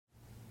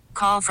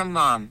call from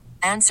mom.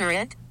 Answer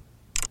it.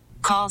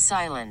 Call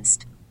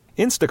silenced.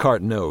 Instacart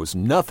knows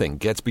nothing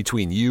gets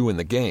between you and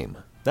the game.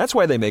 That's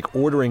why they make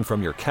ordering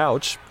from your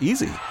couch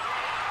easy.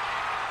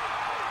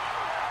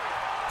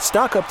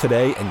 Stock up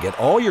today and get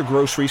all your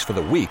groceries for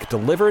the week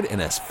delivered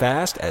in as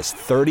fast as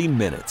 30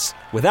 minutes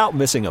without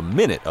missing a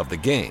minute of the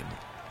game.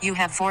 You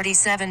have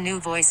 47 new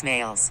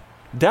voicemails.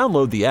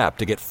 Download the app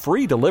to get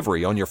free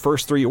delivery on your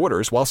first 3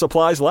 orders while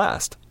supplies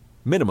last.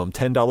 Minimum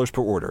 $10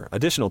 per order.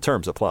 Additional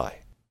terms apply.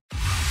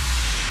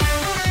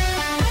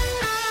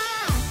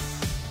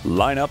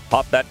 Line up,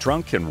 pop that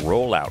trunk, and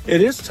roll out.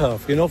 It is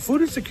tough.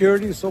 Food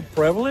insecurity is so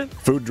prevalent.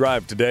 Food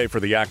drive today for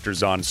the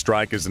actors on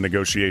strike as the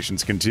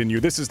negotiations continue.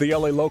 This is the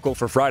LA Local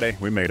for Friday.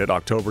 We made it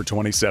October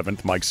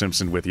 27th. Mike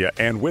Simpson with you.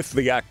 And with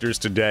the actors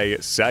today,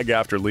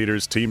 SAG-AFTRA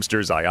leaders,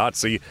 Teamsters,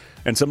 IATSE,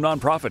 and some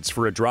nonprofits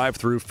for a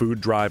drive-through food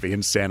drive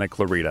in Santa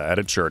Clarita at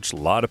a church. A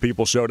lot of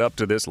people showed up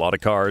to this, a lot of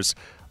cars.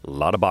 A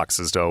lot of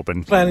boxes to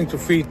open. Planning to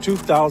feed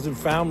 2,000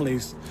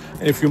 families.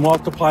 And if you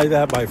multiply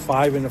that by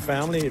 5 in a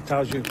family, it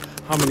tells you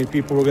how many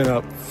people we're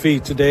going to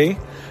feed today.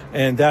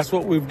 And that's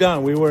what we've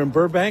done. We were in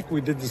Burbank.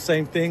 We did the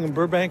same thing in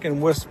Burbank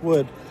and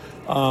Westwood.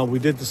 We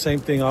did the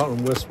same thing out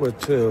in Westwood,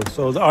 too.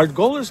 So our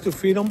goal is to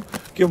feed them,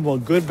 give them a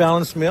good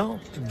balanced meal,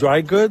 dry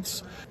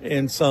goods,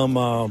 and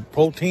some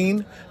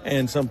protein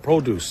and some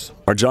produce.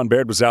 Our John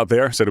Baird was out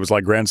there, said it was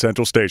like Grand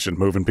Central Station,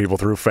 moving people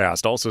through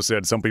fast. Also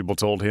said some people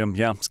told him,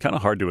 it's kind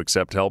of hard to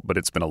accept help, but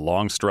it's been a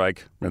long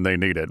strike, and they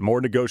need it. More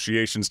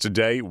negotiations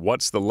today.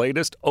 What's the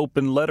latest?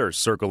 Open letters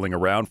circling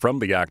around from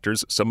the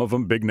actors, some of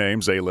them big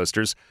names,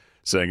 A-listers,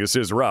 saying this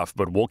is rough,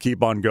 but we'll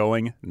keep on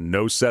going,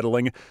 no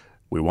settling.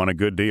 We want a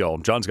good deal.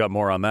 John's got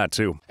more on that,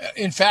 too.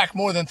 In fact,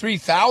 more than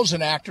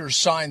 3,000 actors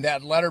signed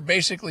that letter,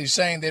 basically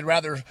saying they'd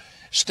rather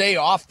stay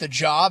off the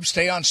job,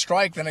 stay on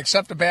strike, than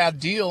accept a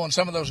bad deal. And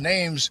some of those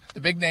names, the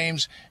big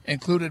names,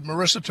 included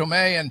Marissa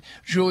Tomei and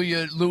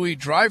Julia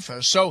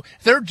Louis-Dreyfus. So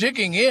they're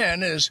digging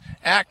in as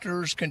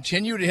actors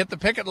continue to hit the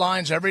picket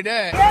lines every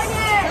day.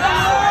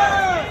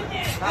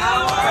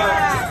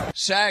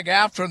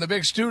 SAG-AFTRA and the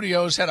big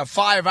studios had a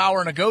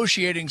 5-hour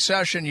negotiating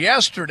session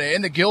yesterday,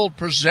 and the Guild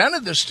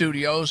presented the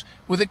studios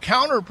with a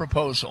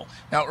counter-proposal.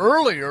 Now,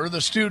 earlier,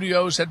 the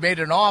studios had made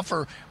an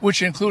offer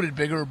which included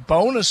bigger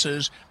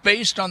bonuses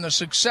based on the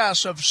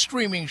success of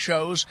streaming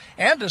shows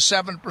and a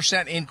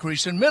 7%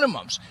 increase in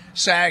minimums.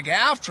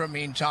 SAG-AFTRA,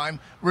 meantime,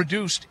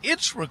 reduced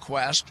its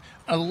request,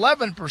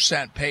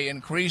 11% pay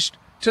increase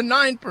to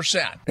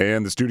 9%.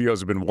 And the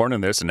studios have been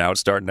warning this, and now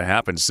it's starting to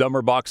happen.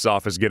 Summer box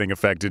office getting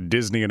affected.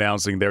 Disney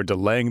announcing they're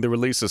delaying the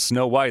release of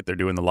Snow White. They're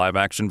doing the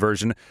live-action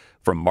version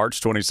from March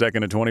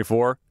 22nd of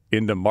 24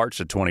 into March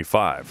of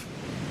 25.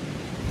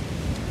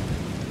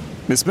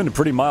 It's been a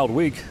pretty mild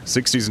week.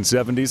 60s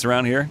and 70s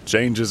around here.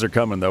 Changes are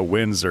coming, though.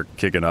 Winds are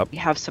kicking up. We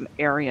have some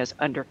areas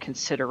under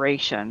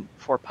consideration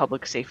for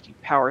public safety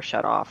power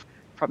shutoff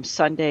from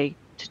Sunday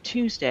to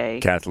Tuesday.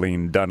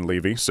 Kathleen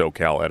Dunleavy,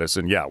 SoCal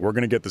Edison. Yeah, we're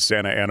going to get the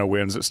Santa Ana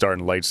winds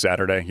starting late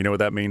Saturday. You know what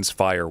that means?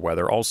 Fire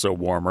weather, also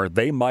warmer.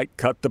 They might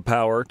cut the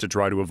power to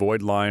try to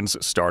avoid lines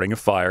starting a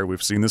fire.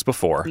 We've seen this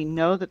before. We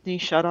know that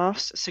these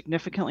shutoffs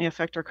significantly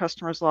affect our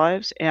customers'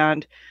 lives,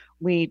 and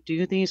we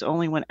do these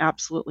only when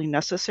absolutely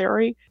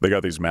necessary. They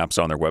got these maps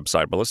on their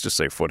website, but let's just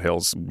say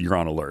foothills, you're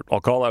on alert.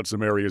 I'll call out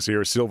some areas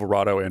here: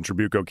 Silverado and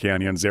Trabuco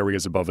Canyons,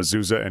 areas above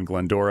Azusa and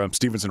Glendora,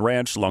 Stevenson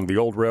Ranch along the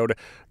Old Road,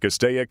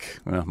 Castaic.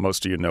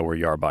 Most of you know where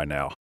you are by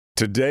now.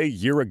 Today,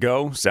 year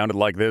ago, sounded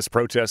like this: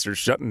 protesters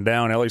shutting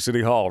down LA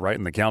City Hall right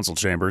in the council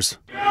chambers.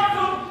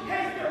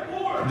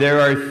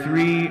 There are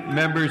 3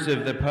 members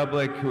of the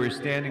public who are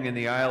standing in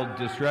the aisle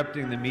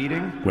disrupting the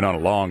meeting. Went on a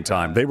long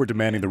time. They were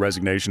demanding the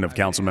resignation of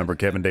Councilmember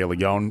Kevin de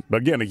León.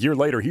 But again, a year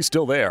later, he's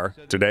still there.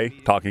 Today,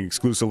 talking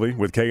exclusively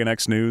with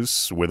KNX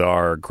News with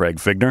our Craig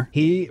Fiegener.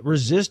 He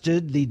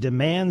resisted the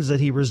demands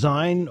that he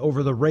resign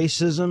over the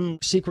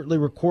racism secretly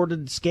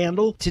recorded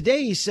scandal.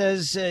 Today, he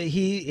says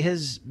he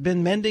has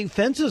been mending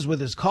fences with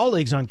his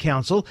colleagues on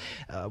council.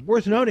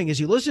 Worth noting, as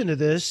you listen to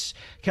this,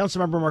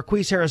 Councilmember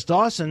Marquise Harris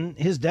Dawson,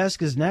 his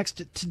desk is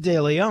next to De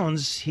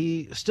Leon's.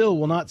 He still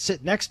will not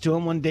sit next to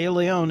him when De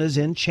Leon is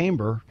in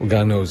chamber. Well,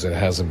 God knows it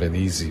hasn't been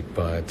easy,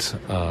 but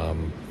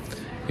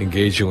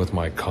engaging with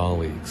my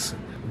colleagues,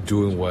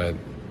 doing what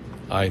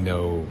I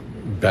know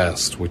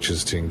best, which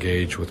is to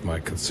engage with my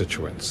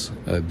constituents,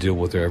 deal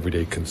with their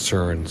everyday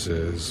concerns,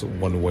 is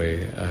one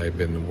way I've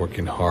been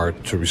working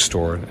hard to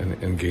restore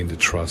and gain the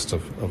trust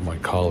of my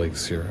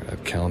colleagues here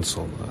at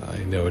council. I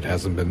know it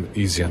hasn't been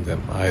easy on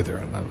them either,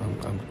 and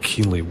I'm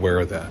keenly aware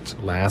of that.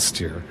 Last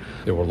year,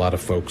 there were a lot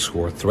of folks who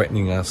were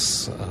threatening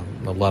us,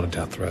 a lot of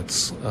death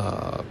threats,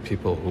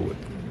 people who would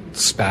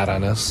spat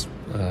on us,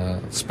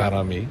 spat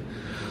on me.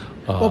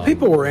 Well,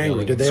 people were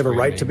angry. Did they have a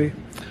right to be?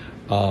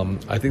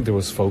 I think there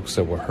was folks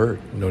that were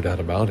hurt, no doubt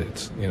about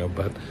it,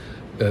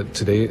 but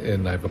today,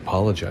 and I've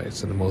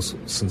apologized in the most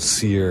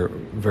sincere,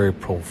 very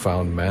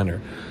profound manner.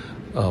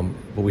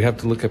 But we have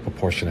to look at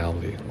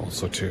proportionality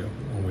also, too.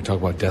 When we talk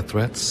about death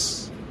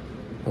threats,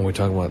 when we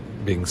talk about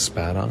being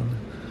spat on,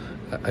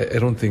 I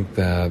don't think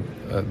that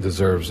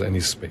deserves any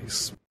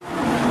space.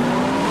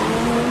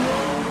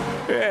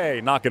 Hey,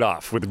 knock it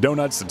off. With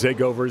donuts and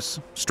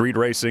takeovers, street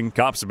racing,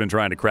 cops have been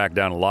trying to crack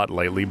down a lot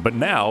lately. But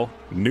now,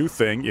 new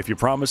thing, if you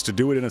promise to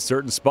do it in a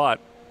certain spot,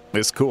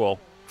 it's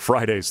cool.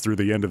 Fridays through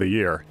the end of the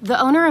year. The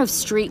owner of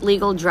Street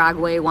Legal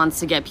Dragway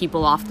wants to get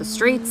people off the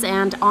streets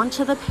and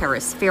onto the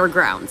Paris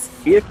Fairgrounds.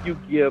 If you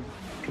give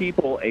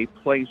people a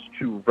place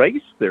to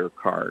race their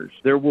cars,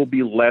 there will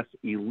be less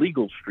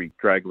illegal street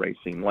drag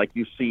racing like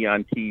you see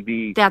on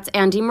TV. That's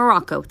Andy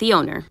Morocco, the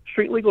owner.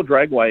 Street Legal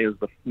Dragway is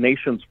the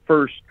nation's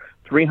first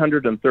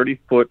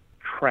 330-foot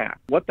track.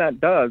 What that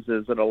does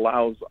is it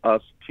allows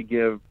us to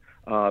give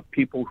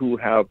people who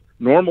have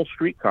normal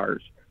street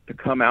cars to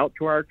come out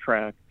to our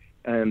track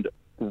and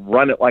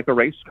run it like a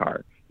race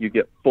car. You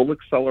get full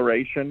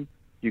acceleration,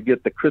 you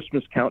get the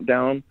Christmas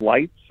countdown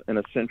lights, and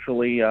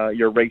essentially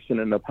you're racing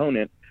an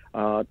opponent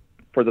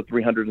for the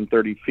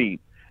 330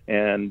 feet.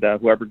 And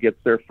whoever gets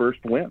there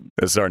first wins.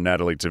 This is our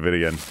Natalie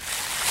Tavidian.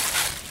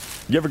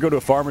 You ever go to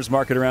a farmer's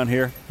market around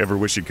here? Ever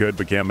wish you could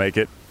but can't make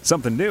it?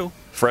 Something new,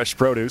 fresh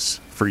produce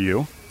for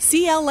you.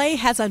 CLA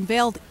has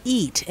unveiled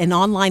Eat, an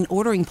online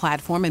ordering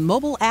platform and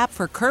mobile app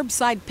for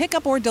curbside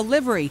pickup or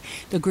delivery.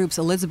 The group's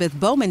Elizabeth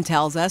Bowman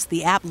tells us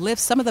the app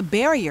lifts some of the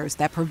barriers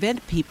that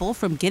prevent people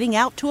from getting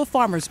out to a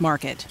farmer's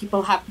market.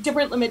 People have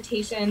different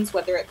limitations,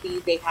 whether it be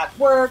they have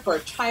work or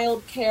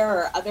childcare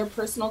or other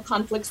personal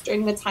conflicts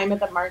during the time at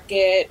the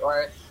market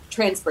or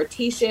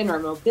transportation or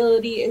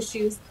mobility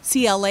issues.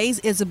 CLA's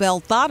Isabel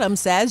Thotham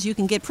says you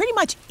can get pretty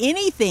much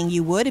anything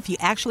you would if you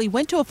actually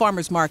went to a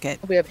farmer's market.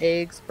 We have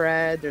eggs,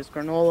 bread, there's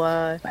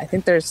granola. I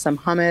think there's some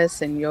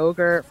hummus and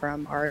yogurt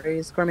from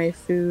Ari's Gourmet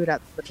Food,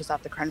 which is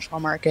at the Crenshaw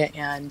Market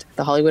and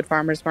the Hollywood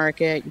Farmers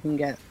Market. You can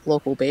get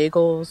local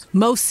bagels.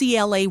 Most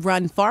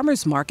CLA-run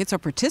farmers markets are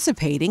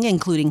participating,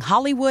 including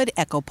Hollywood,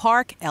 Echo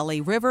Park, LA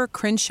River,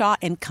 Crenshaw,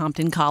 and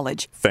Compton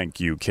College. Thank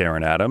you,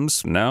 Karen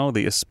Adams. Now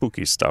the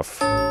spooky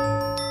stuff.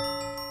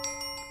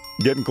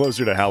 Getting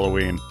closer to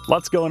Halloween.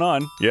 Lots going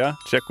on. Yeah,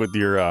 check with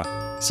your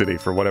city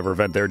for whatever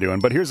event they're doing.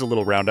 But here's a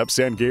little roundup.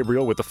 San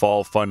Gabriel with the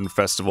Fall Fun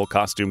Festival,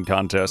 costume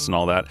contests and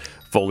all that.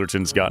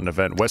 Fullerton's got an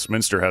event.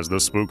 Westminster has the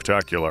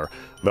Spooktacular.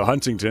 The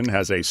Huntington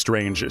has a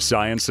strange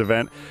science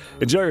event.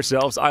 Enjoy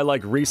yourselves. I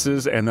like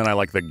Reese's, and then I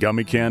like the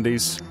gummy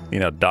candies. You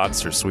know,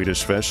 Dots or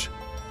Swedish Fish.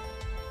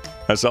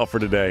 That's all for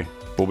today.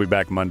 We'll be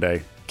back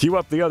Monday. Cue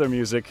up the other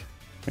music.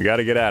 I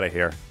gotta get out of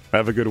here.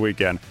 Have a good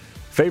weekend.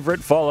 Favorite,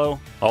 follow,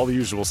 all the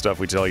usual stuff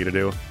we tell you to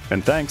do.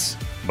 And thanks.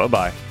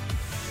 Bye-bye.